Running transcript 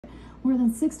more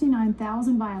than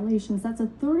 69,000 violations. That's a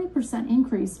 30%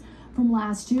 increase from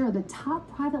last year. The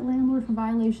top private landlord for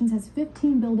violations has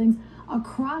 15 buildings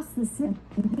across the city.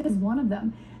 This is one of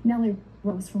them. Nellie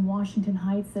Rose from Washington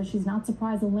Heights says she's not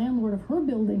surprised the landlord of her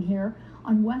building here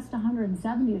on West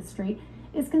 170th Street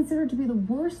is considered to be the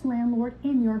worst landlord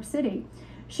in New York City.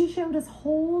 She showed us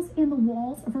holes in the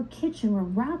walls of her kitchen where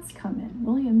rats come in.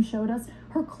 Williams showed us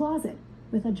her closet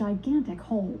with a gigantic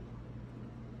hole.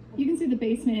 You can see the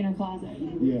basement in her closet.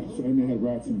 Yes, and they had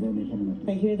rats and vermin coming up.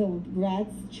 I hear the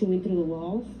rats chewing through the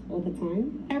walls all the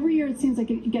time. Every year it seems like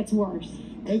it gets worse.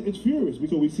 And it's furious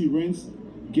because we see rents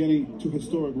getting to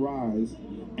historic rise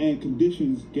and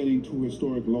conditions getting to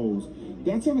historic lows.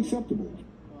 That's unacceptable.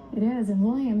 It is, and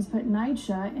Williams put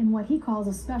NYCHA in what he calls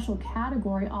a special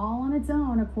category all on its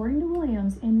own. According to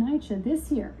Williams, in NYCHA this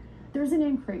year, there's an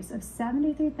increase of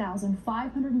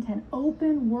 73,510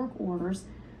 open work orders.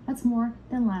 That's more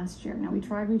than last year. Now, we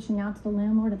tried reaching out to the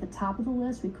landlord at the top of the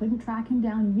list. We couldn't track him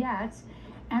down yet.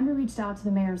 And we reached out to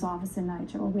the mayor's office in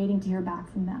NYCHA. We're waiting to hear back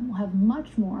from them. We'll have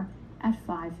much more at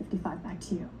 5:55. Back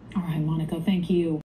to you. All right, Monica, thank you.